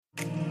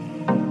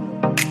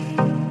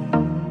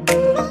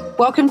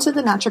Welcome to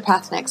the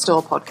Naturopath Next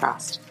Door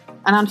podcast,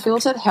 an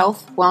unfiltered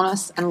health,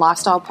 wellness and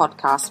lifestyle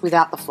podcast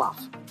without the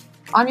fluff.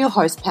 I'm your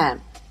host,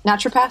 Pam,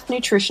 naturopath,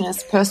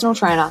 nutritionist, personal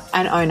trainer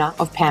and owner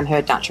of Pam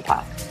Heard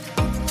Naturopath.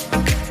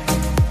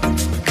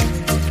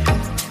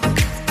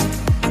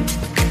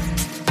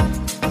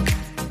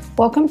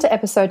 Welcome to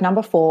episode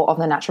number 4 of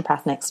the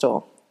Naturopath Next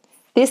Door.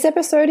 This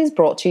episode is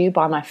brought to you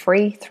by my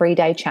free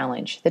 3-day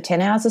challenge, the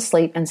 10 hours of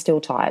sleep and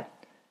still tired.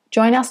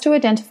 Join us to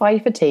identify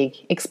your fatigue,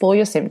 explore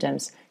your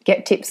symptoms,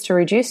 get tips to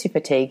reduce your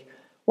fatigue,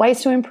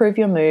 ways to improve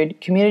your mood,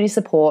 community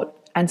support,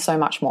 and so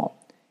much more.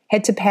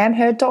 Head to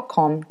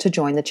pamheard.com to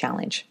join the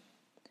challenge.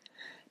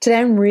 Today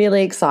I'm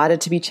really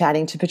excited to be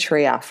chatting to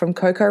Petria from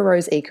Coco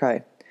Rose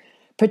Eco.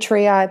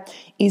 Petria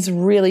is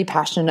really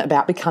passionate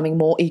about becoming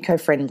more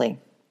eco-friendly.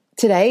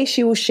 Today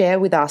she will share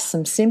with us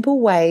some simple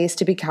ways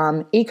to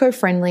become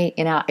eco-friendly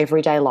in our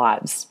everyday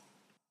lives.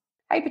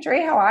 Hey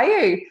Petria, how are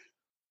you?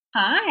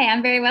 Hi,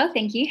 I'm very well,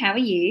 thank you. How are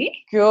you?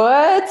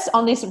 Good.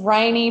 On this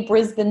rainy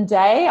Brisbane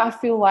day, I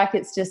feel like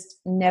it's just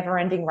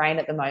never-ending rain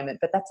at the moment,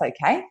 but that's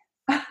okay.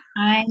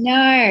 I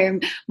know.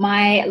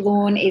 My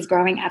lawn is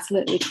growing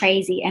absolutely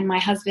crazy and my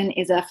husband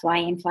is a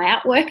fly-in,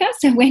 fly-out worker,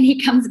 so when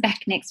he comes back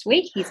next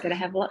week, he's going to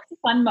have lots of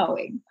fun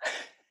mowing.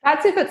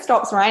 That's if it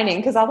stops raining,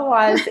 because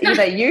otherwise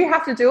either you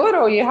have to do it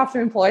or you have to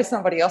employ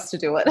somebody else to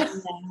do it. Yeah.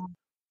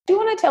 Do you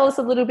want to tell us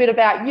a little bit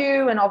about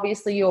you and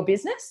obviously your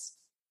business?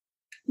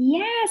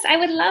 Yes, I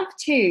would love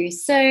to.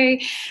 So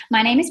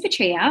my name is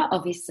Petria,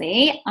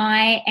 obviously.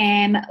 I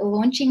am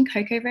launching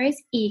Coco Rose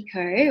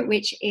Eco,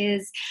 which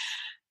is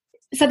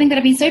something that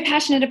I've been so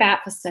passionate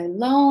about for so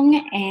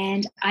long,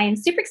 and I am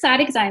super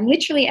excited because I am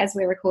literally, as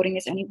we're recording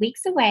this, only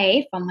weeks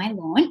away from my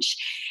launch.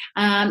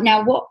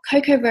 Now, what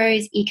Coco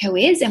Rose Eco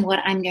is and what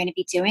I'm going to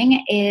be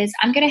doing is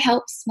I'm going to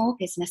help small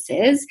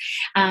businesses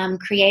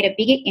create a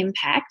bigger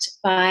impact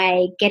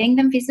by getting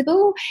them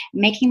visible,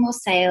 making more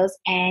sales,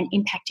 and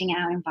impacting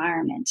our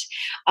environment.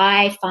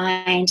 I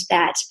find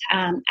that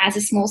as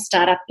a small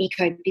startup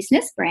eco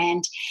business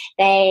brand,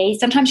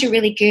 sometimes you're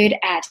really good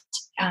at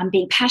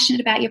being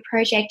passionate about your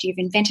project, you've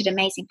invented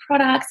amazing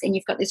products and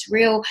you've got this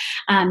real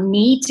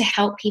need to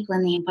help people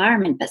in the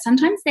environment, but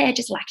sometimes they're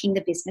just lacking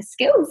the business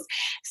skills.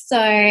 So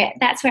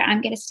that's where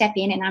I'm going to step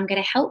in and I'm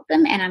going to help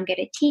them and I'm going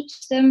to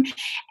teach them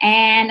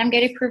and I'm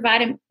going to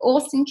provide an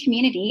awesome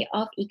community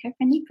of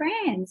eco-friendly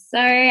brands. So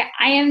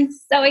I am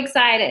so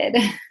excited.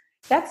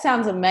 That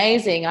sounds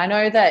amazing. I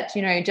know that,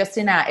 just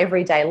in our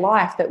everyday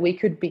life that we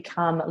could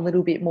become a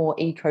little bit more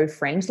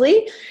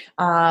eco-friendly,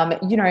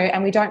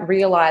 and we don't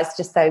realize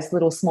just those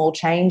little small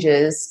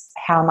changes,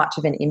 how much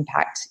of an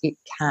impact it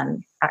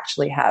can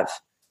actually have.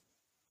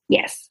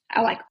 Yes.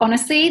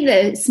 Honestly,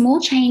 the small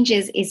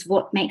changes is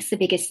what makes the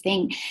biggest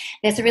thing.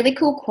 There's a really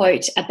cool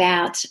quote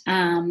about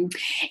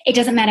it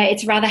doesn't matter.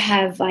 It's rather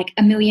have like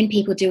a million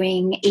people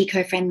doing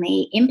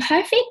eco-friendly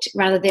imperfect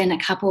rather than a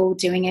couple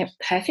doing it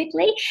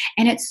perfectly.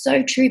 And it's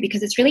so true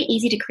because it's really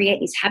easy to create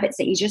these habits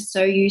that you're just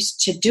so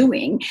used to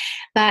doing.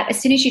 But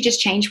as soon as you just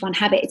change one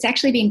habit, it's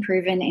actually been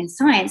proven in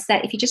science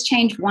that if you just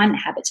change one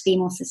habit to be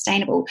more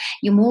sustainable,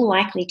 you're more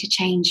likely to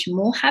change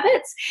more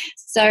habits.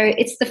 So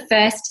it's the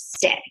first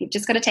step. You've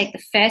just got to take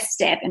the first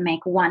step and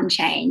make one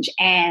change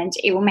and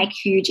it will make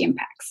huge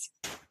impacts.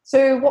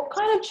 So what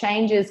kind of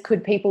changes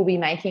could people be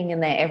making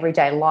in their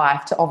everyday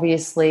life to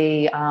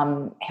obviously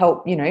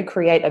help,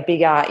 create a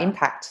bigger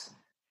impact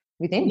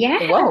within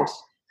the world?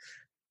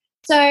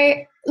 So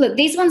look,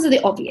 these ones are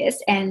the obvious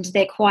and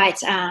they're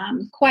quite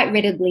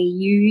readily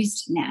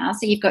used now.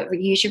 So you've got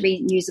reuse your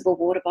reusable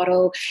water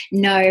bottle,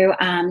 no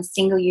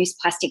single-use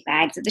plastic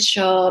bags at the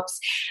shops,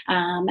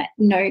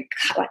 no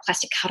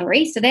plastic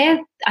cutlery. So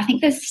I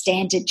think there's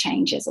standard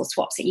changes or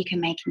swaps that you can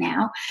make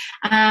now.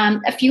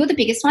 A few of the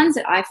biggest ones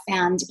that I've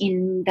found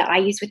that I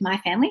use with my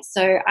family.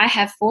 So I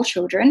have 4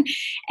 children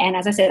and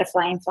as I said, a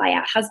fly-in,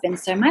 fly-out husband.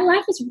 So my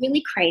life is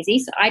really crazy.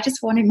 So I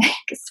just want to make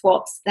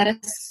swaps that are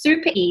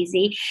super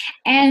easy.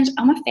 And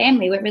I'm a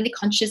family. We're really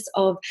conscious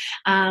of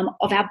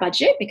our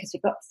budget because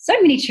we've got so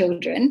many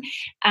children.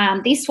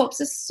 These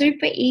swaps are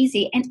super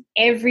easy and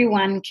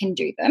everyone can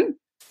do them.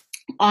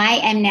 I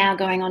am now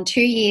going on 2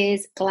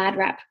 years Glad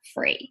Wrap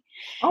free.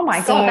 Oh my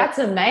God, that's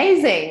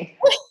amazing.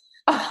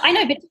 I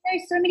know, but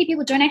so many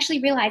people don't actually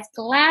realize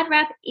Glad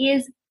Wrap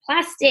is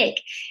plastic.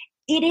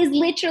 It is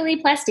literally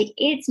plastic.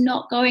 It's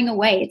not going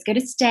away. It's going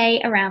to stay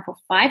around for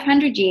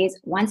 500 years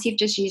once you've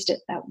just used it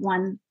that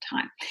one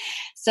time.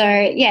 So,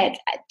 yeah,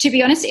 to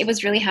be honest, it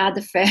was really hard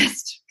the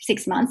first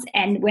 6 months.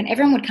 And when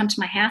everyone would come to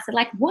my house, they're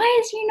like,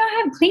 why do you not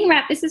have cling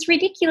wrap? This is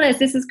ridiculous.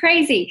 This is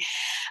crazy.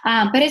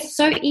 But it's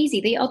so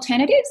easy. The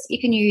alternatives, you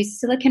can use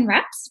silicone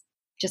wraps.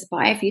 Just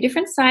buy a few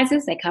different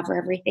sizes. They cover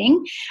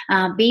everything.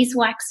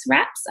 Beeswax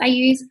wraps I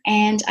use.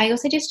 And I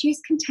also just use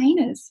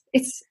containers.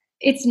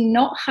 It's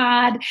not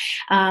hard.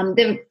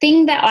 The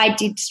thing that I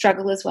did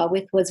struggle as well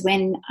with was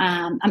when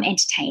I'm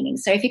entertaining.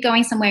 So if you're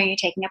going somewhere and you're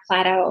taking a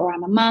platter, or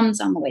I'm a mum,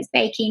 so I'm always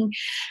baking.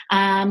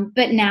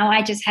 But now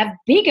I just have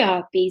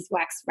bigger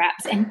beeswax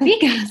wraps and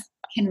bigger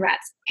silicone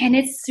wraps, and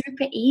it's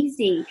super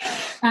easy.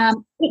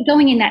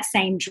 Going in that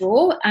same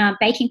drawer,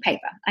 baking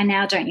paper. I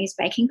now don't use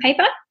baking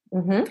paper.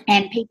 Mm-hmm.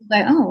 And people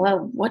go, oh,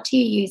 well, what do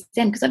you use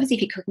then? Because obviously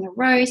if you're cooking a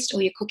roast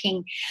or you're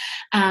cooking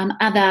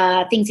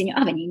other things in your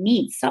oven, you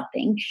need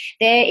something.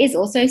 There is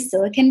also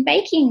silicone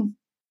baking,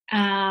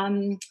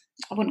 I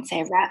wouldn't say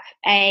a wrap,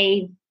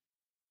 I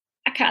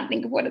can't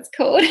think of what it's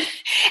called.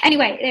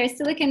 Anyway, there are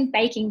silicone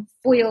baking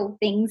foil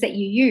things that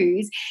you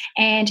use,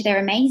 and they're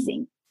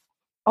amazing.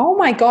 Oh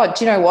my God,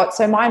 do you know what?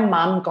 So my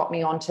mum got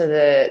me onto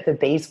the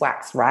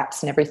beeswax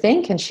wraps and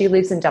everything, and she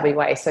lives in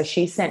WA, so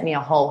she sent me a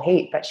whole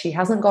heap, but she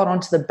hasn't got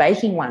onto the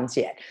baking ones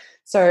yet.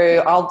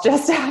 So I'll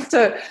just have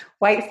to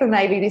wait for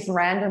maybe this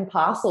random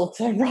parcel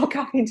to rock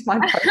up into my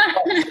post box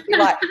and be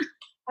like,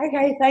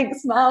 okay,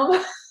 thanks, Mum.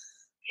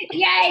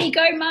 Yay,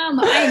 go mum.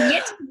 I am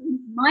yet to get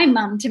my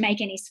mum to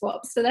make any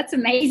swaps. So that's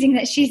amazing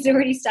that she's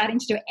already starting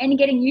to do it and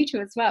getting you to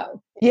as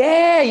well.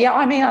 Yeah.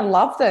 I mean, I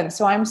love them.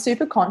 So I'm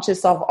super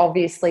conscious of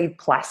obviously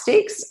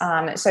plastics.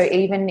 So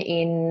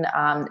even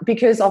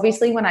because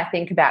obviously when I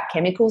think about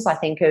chemicals, I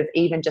think of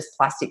even just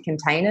plastic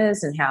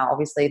containers and how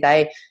obviously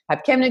they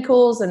have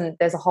chemicals, and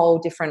there's a whole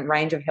different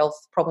range of health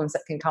problems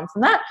that can come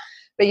from that.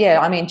 But yeah,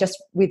 I mean,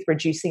 just with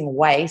reducing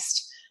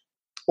waste,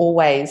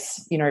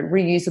 always,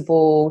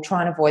 reusable,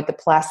 try and avoid the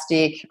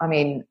plastic. I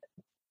mean,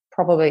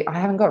 probably I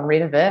haven't gotten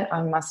rid of it.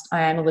 I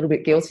am a little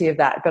bit guilty of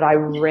that, but I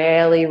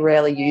rarely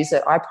use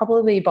it. I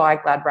probably buy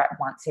Glad wrap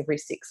once every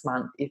 6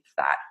 months, if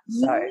that.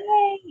 So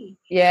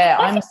yeah,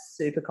 I'm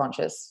super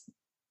conscious.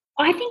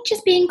 I think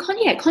just being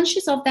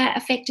conscious of that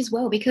effect as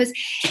well, because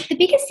the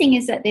biggest thing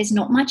is that there's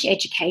not much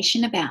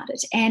education about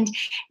it, and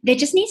there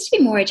just needs to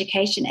be more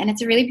education. And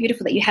it's really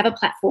beautiful that you have a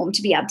platform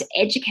to be able to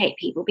educate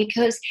people,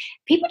 because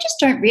people just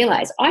don't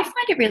realize. I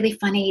find it really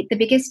funny. The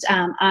biggest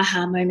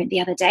aha moment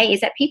the other day is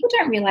that people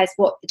don't realize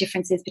what the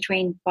difference is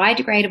between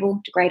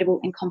biodegradable, degradable,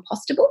 and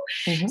compostable.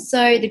 Mm-hmm.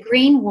 So the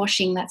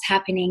greenwashing that's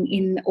happening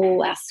in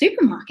all our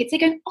supermarkets, they're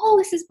going, oh,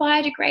 this is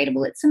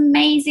biodegradable. It's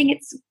amazing.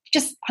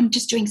 I'm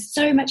just doing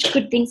so much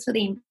good things for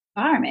the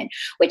environment,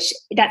 which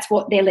that's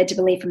what they're led to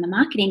believe from the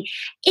marketing.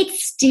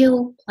 It's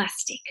still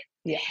plastic.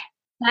 Yeah.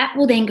 That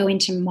will then go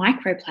into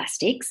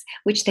microplastics,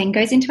 which then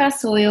goes into our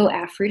soil.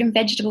 Our fruit and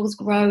vegetables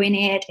grow in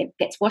it. It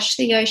gets washed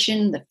to the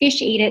ocean. The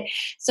fish eat it.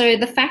 So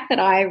the fact that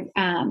I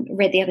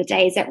read the other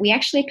day is that we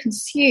actually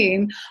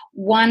consume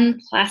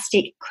 1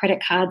 plastic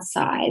credit card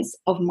size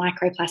of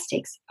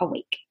microplastics a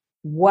week.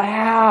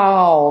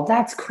 Wow,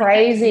 that's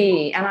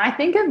crazy. And I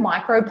think of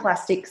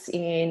microplastics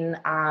in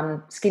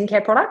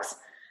skincare products.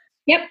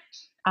 Yep.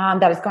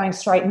 That is going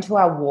straight into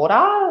our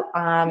water,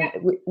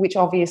 which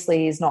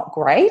obviously is not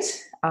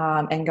great,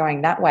 and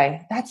going that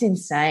way. That's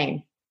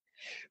insane.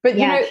 But,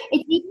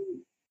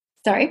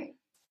 sorry?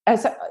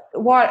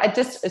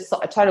 Just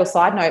a total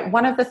side note,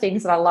 one of the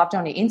things that I loved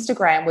on your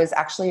Instagram was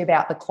actually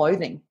about the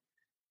clothing.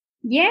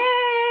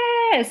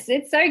 Yes,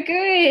 it's so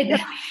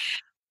good.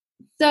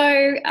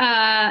 So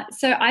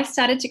I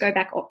started to go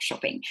back op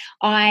shopping.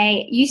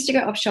 I used to go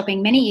op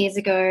shopping many years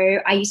ago.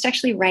 I used to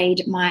actually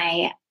raid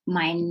my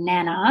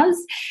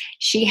nana's.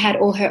 She had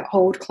all her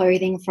old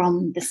clothing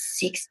from the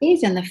 60s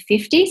and the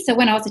 50s. So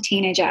when I was a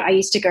teenager, I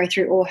used to go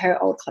through all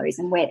her old clothes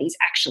and wear these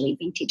actually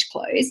vintage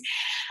clothes.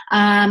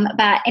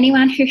 But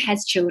anyone who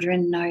has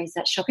children knows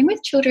that shopping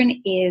with children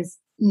is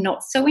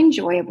not so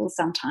enjoyable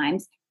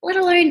sometimes, let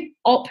alone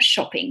op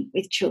shopping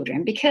with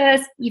children,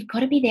 because you've got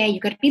to be there.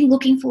 You've got to be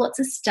looking for lots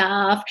of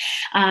stuff.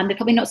 They're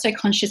probably not so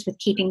conscious with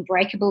keeping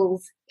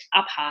breakables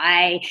up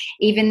high.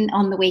 Even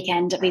on the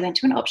weekend, we went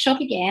to an op shop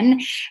again,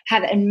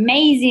 had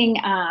amazing,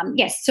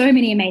 so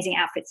many amazing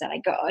outfits that I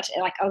got.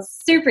 Like, I was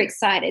super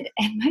excited,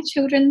 and my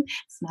children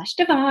smashed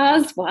a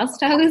vase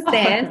whilst I was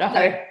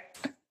there.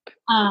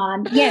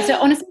 Oh, no.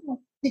 So honestly,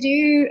 to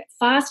do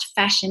fast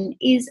fashion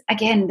is,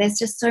 again, there's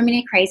just so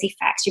many crazy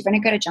facts. You've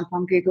only got to jump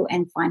on Google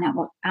and find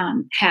out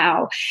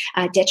how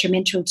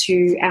detrimental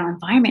to our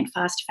environment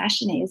fast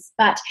fashion is.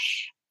 But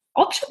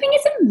op shopping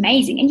is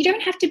amazing, and you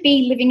don't have to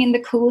be living in the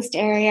coolest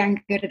area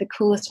and go to the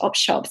coolest op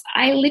shops.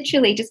 I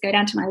literally just go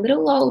down to my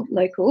little old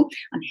local.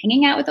 I'm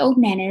hanging out with old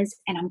nanas,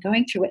 and I'm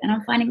going through it, and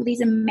I'm finding all these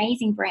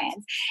amazing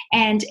brands.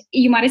 And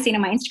you might have seen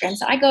on my Instagram,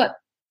 so I got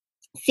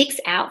 6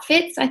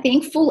 outfits, I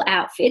think, full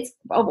outfits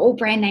of all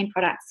brand name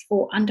products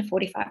for under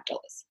 $45.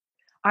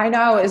 I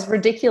know, it's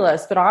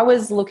ridiculous, but I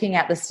was looking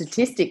at the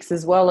statistics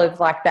as well of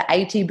like the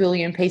 80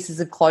 billion pieces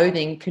of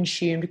clothing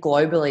consumed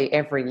globally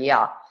every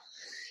year.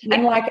 Yeah.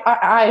 And like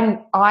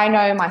I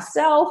know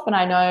myself, and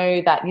I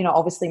know that,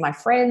 obviously my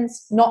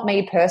friends, not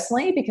me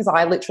personally, because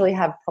I literally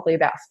have probably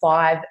about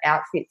 5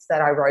 outfits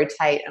that I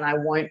rotate, and I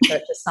won't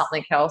purchase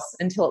something else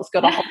until it's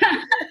got a whole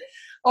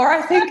or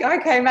I think,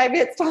 okay, maybe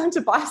it's time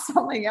to buy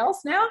something else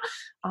now.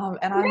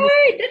 And I'm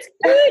that's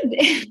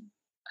good.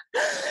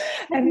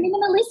 And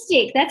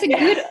minimalistic. That's a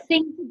good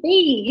thing to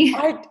be.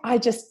 I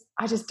just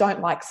don't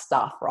like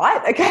stuff,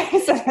 right? Okay,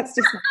 so that's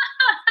just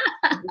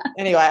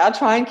anyway. I'll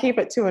try and keep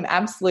it to an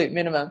absolute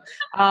minimum.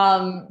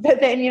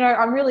 But then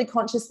I'm really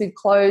conscious with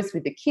clothes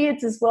with the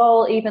kids as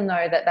well, even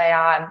though that they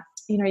are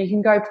you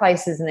can go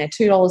places and they're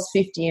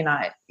 $2.50, and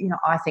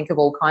I think of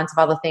all kinds of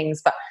other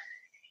things. But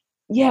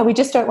yeah, we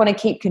just don't want to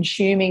keep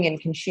consuming and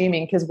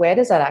consuming, because where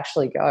does that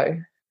actually go?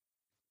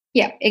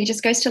 Yeah, it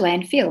just goes to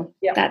landfill.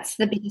 Yeah. That's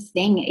the biggest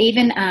thing.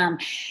 Even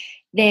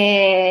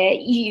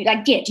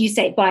you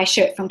say buy a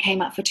shirt from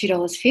Kmart for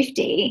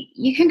 $2.50.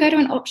 You can go to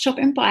an op shop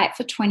and buy it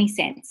for 20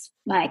 cents.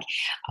 Like,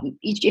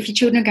 if your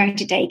children are going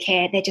to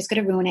daycare, they're just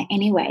going to ruin it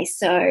anyway.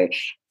 So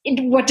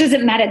what does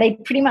it matter? They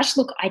pretty much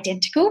look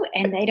identical,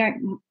 and it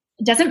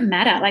doesn't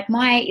matter. Like,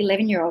 my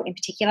 11-year-old in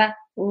particular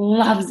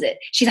loves it.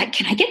 She's like,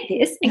 can I get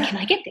this? And can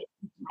I get this?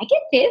 Can I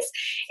get this?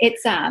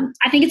 It's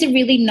I think it's a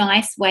really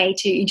nice way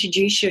to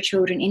introduce your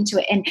children into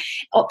it. And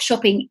op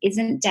shopping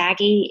isn't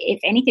daggy. If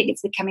anything,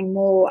 it's becoming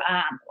more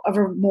of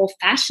a more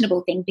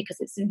fashionable thing, because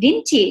it's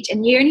vintage,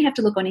 and you only have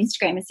to look on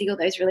Instagram and see all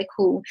those really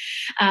cool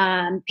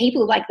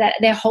people like that.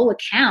 Their whole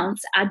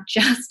accounts are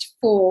just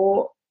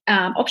for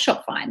op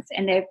shop finds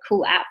and their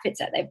cool outfits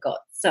that they've got.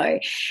 So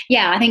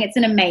yeah, I think it's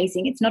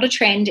it's not a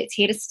trend, it's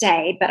here to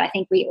stay, but I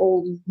think we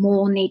all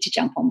more need to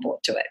jump on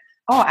board to it.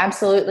 Oh,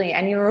 absolutely.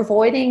 And you're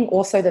avoiding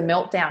also the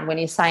meltdown when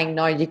you're saying,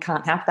 no, you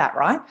can't have that,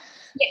 right?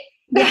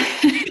 Yeah.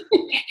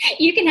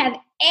 You can have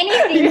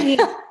anything here.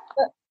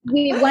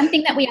 But one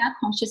thing that we are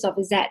conscious of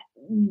is that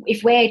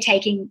if we're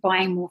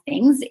buying more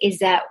things, is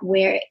that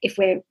if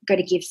we're going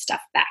to give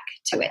stuff back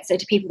to it, so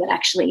to people that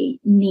actually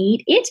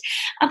need it.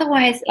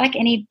 Otherwise, like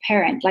any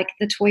parent, like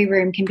the toy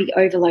room can be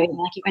overloading.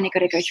 Like, you've only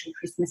got to go through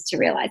Christmas to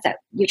realise that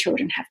your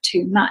children have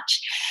too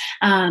much.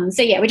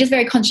 So yeah, we're just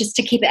very conscious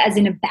to keep it as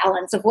in a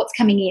balance of what's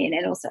coming in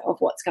and also of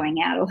what's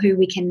going out, or who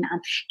we can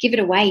give it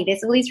away.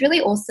 There's all these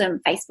really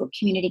awesome Facebook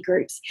community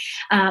groups.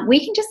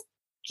 We can just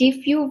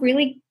give you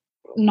really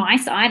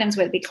nice items,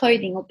 whether it be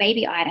clothing or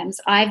baby items.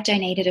 I've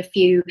donated a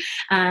few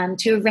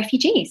to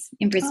refugees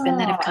in Brisbane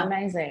that have come.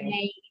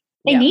 Amazing.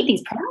 They need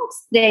these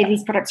products.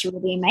 These products are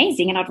really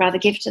amazing, and I'd rather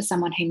give to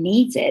someone who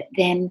needs it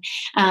than,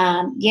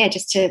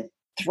 just to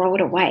throw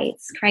it away.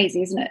 It's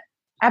crazy, isn't it?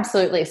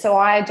 Absolutely. So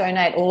I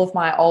donate all of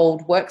my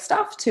old work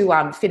stuff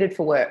to Fitted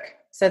for Work.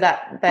 So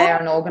that they are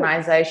an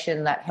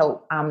organisation that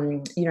help,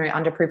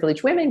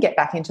 underprivileged women get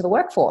back into the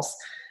workforce.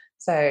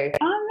 So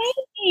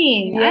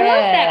amazing. Yeah. I love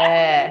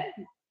that.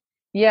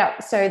 Yeah,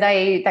 so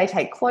they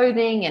take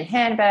clothing and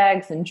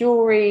handbags and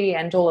jewelry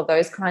and all of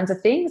those kinds of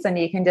things, and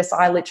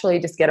I literally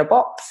just get a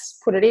box,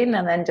 put it in,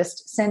 and then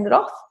just send it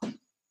off.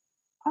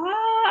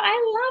 Oh,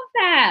 I love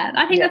that.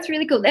 I think that's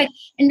really cool.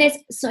 And there's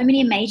so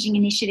many amazing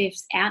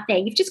initiatives out there.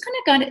 You've just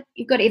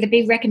you've got to either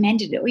be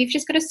recommended or you've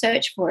just got to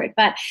search for it.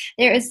 But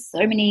there is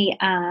so many,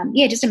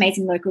 just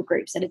amazing local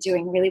groups that are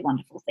doing really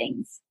wonderful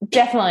things.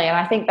 Definitely. And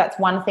I think that's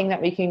one thing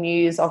that we can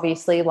use,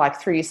 obviously,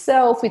 like through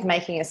yourself, with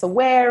making us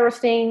aware of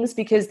things.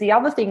 Because the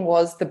other thing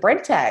was the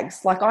bread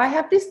tags. Like, I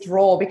have this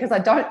drawer, because I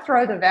don't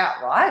throw them out,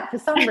 right? For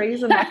some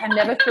reason, like, I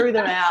never threw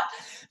them out.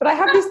 But I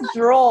have this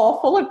drawer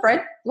full of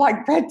bread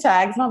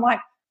tags, and I'm like,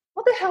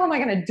 what the hell am I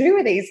going to do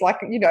with these? Like,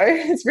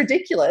 it's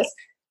ridiculous.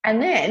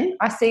 And then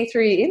I see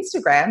through your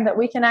Instagram that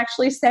we can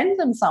actually send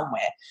them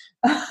somewhere.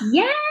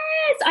 Yes,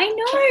 I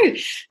know.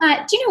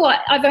 Do you know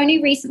what? I've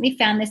only recently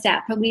found this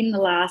out, probably in the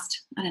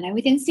last,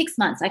 within 6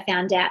 months, I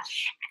found out,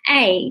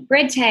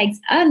 bread tags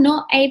are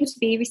not able to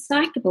be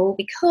recyclable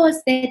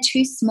because they're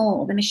too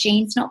small. The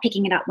machine's not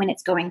picking it up when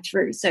it's going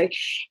through. So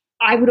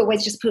I would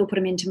always just put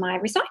them into my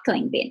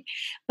recycling bin.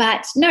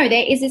 But no,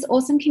 there is this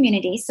awesome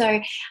community. So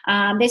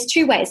there's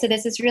two ways. So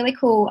there's this really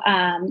cool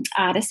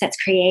artist that's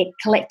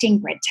collecting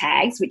bread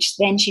tags, which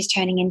then she's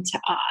turning into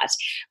art,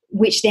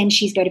 which then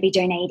she's going to be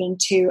donating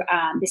to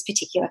this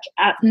particular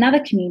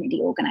another community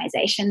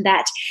organisation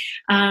that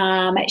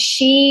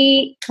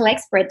she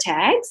collects bread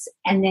tags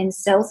and then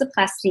sells the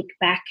plastic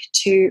back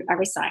to a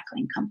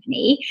recycling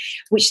company,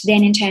 which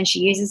then in turn she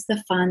uses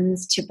the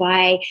funds to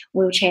buy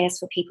wheelchairs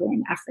for people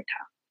in Africa.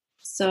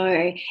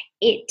 So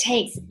it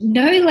takes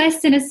no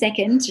less than a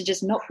second to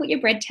just not put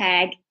your bread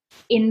tag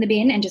in the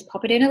bin and just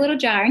pop it in a little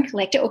jar and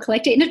collect it, or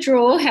collect it in a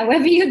drawer.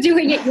 However you're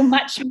doing it, you're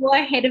much more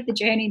ahead of the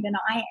journey than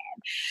I am.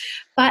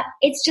 But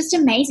it's just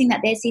amazing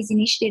that there's these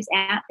initiatives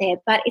out there,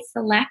 but it's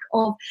the lack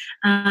of,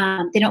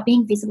 they're not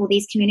being visible.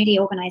 These community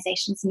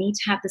organisations need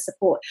to have the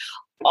support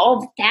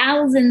of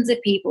thousands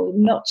of people,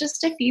 not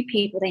just a few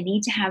people. They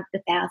need to have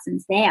the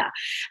thousands there.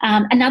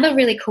 Another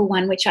really cool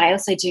one, which I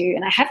also do,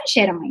 and I haven't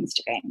shared on my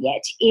Instagram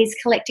yet, is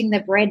collecting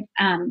the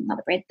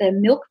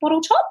milk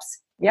bottle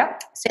tops.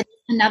 Yep. So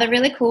another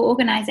really cool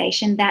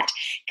organisation that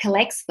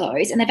collects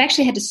those, and they've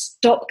actually had to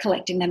stop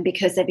collecting them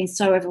because they've been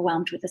so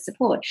overwhelmed with the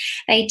support.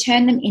 They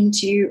turn them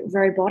into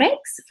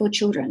robotics for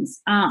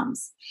children's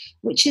arms,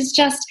 which is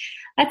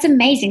that's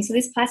amazing. So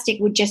this plastic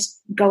would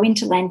just go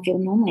into landfill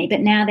normally,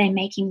 but now they're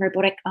making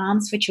robotic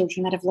arms for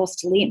children that have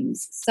lost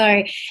limbs. So,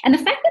 and the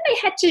fact that they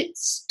had to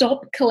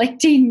stop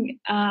collecting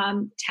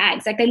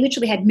tags, like they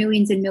literally had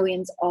millions and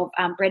millions of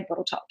bread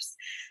bottle tops.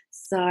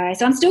 So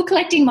I'm still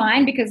collecting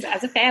mine because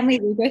as a family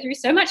we go through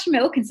so much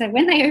milk, and so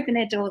when they open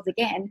their doors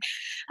again,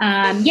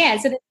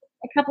 so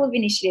a couple of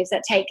initiatives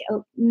that take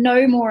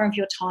no more of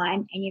your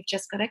time, and you've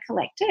just got to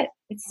collect it.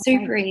 It's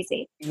super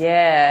easy.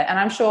 Yeah. And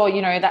I'm sure,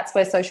 that's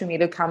where social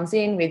media comes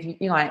in with,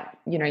 you and,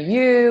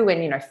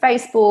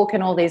 Facebook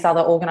and all these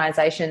other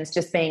organizations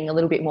just being a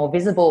little bit more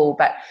visible.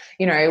 But,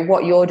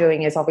 what you're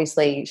doing is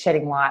obviously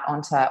shedding light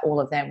onto all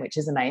of them, which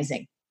is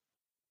amazing.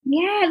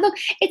 Yeah, look,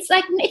 it's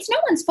like it's no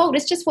one's fault.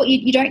 It's just what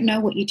you don't know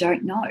what you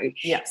don't know.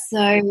 Yeah.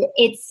 So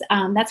it's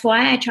that's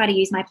why I try to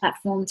use my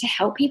platform to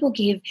help people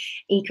give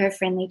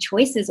eco-friendly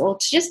choices, or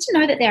just to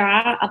know that there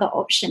are other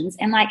options.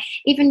 And like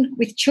even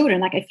with children,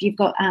 like if you've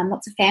got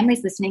lots of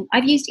families listening,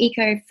 I've used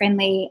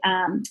eco-friendly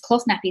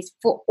cloth nappies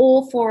for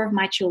all 4 of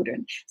my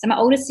children. So my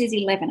oldest is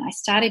 11. I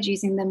started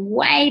using them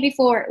way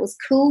before it was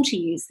cool to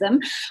use them.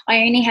 I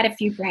only had a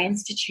few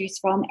brands to choose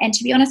from, and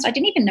to be honest, I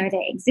didn't even know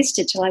they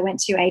existed till I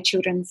went to a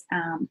children's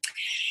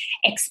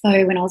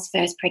expo when I was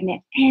first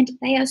pregnant, and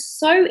they are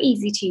so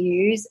easy to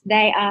use.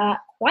 They are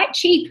quite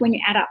cheap when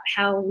you add up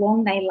how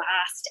long they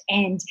last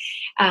and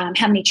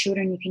how many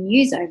children you can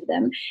use over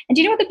them. And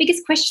do you know what the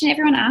biggest question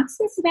everyone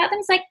asks us about them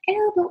is like,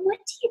 oh, but what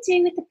do you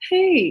do with the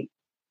poo?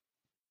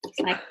 It's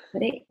like,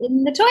 put it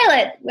in the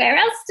toilet. Where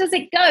else does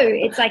it go?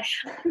 It's like,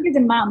 I think as a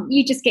mum,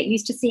 you just get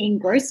used to seeing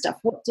gross stuff.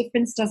 What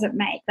difference does it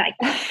make? Like,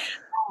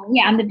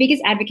 yeah, I'm the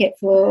biggest advocate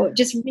for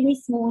just really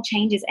small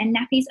changes, and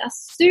nappies are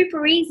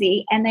super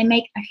easy and they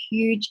make a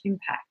huge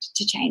impact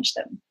to change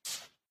them.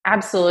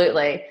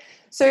 Absolutely.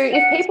 So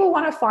if people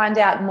want to find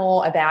out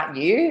more about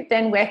you,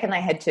 then where can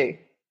they head to?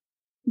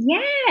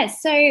 Yeah,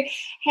 so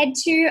head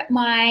to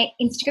my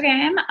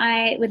Instagram.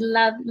 I would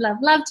love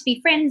to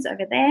be friends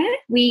over there.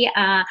 We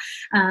are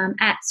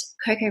at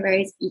Coco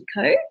Rose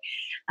Eco.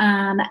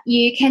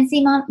 You can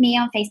see me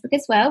on Facebook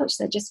as well, which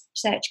so just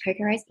search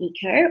Coco Rose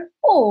Eco,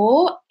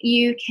 or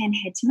you can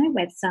head to my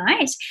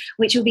website,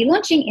 which will be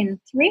launching in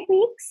 3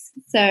 weeks.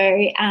 So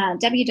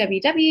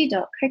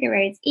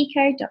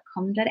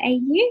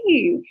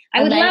www.cocoroseeco.com.au.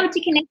 I would love to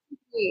connect with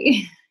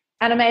you.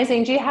 And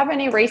amazing. Do you have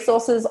any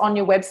resources on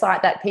your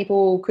website that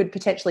people could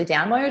potentially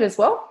download as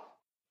well?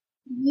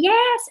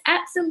 Yes,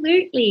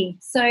 absolutely.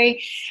 So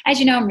as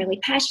you know, I'm really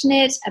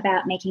passionate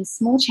about making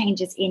small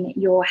changes in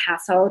your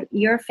household.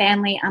 You're a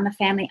family, I'm a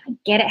family. I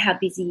get it how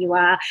busy you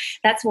are.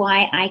 That's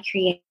why I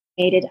created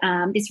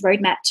this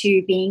roadmap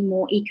to being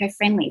more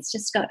eco-friendly. It's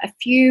just got a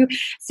few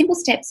simple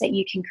steps that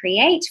you can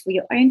create for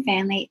your own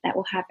family that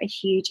will have a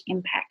huge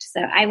impact. So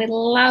I would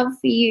love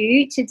for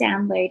you to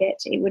download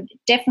it. It would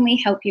definitely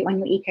help you on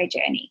your eco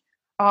journey.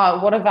 Oh,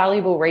 what a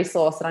valuable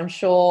resource. And I'm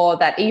sure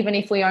that even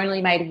if we only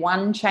made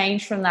one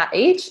change from that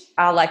each,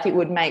 it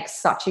would make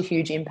such a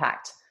huge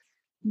impact.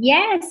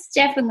 Yes,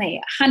 definitely.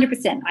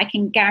 100%. I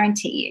can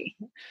guarantee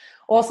you.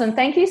 Awesome.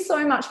 Thank you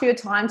so much for your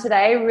time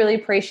today. Really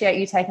appreciate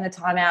you taking the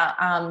time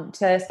out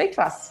to speak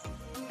to us.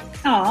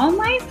 Oh,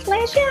 my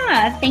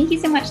pleasure. Thank you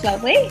so much,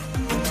 lovely.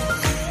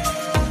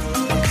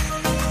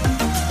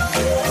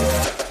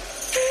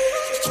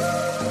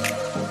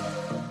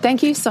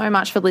 Thank you so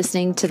much for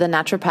listening to the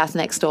Naturopath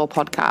Next Door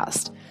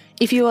podcast.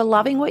 If you are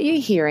loving what you're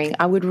hearing,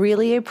 I would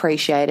really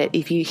appreciate it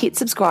if you hit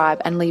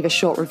subscribe and leave a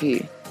short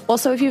review.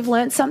 Also, if you've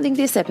learned something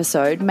this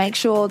episode, make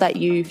sure that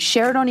you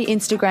share it on your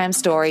Instagram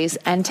stories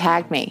and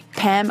tag me,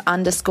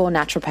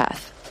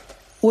 Pam_naturopath.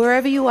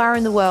 Wherever you are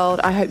in the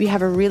world, I hope you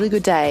have a really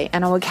good day,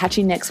 and I will catch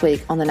you next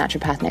week on the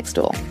Naturopath Next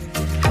Door.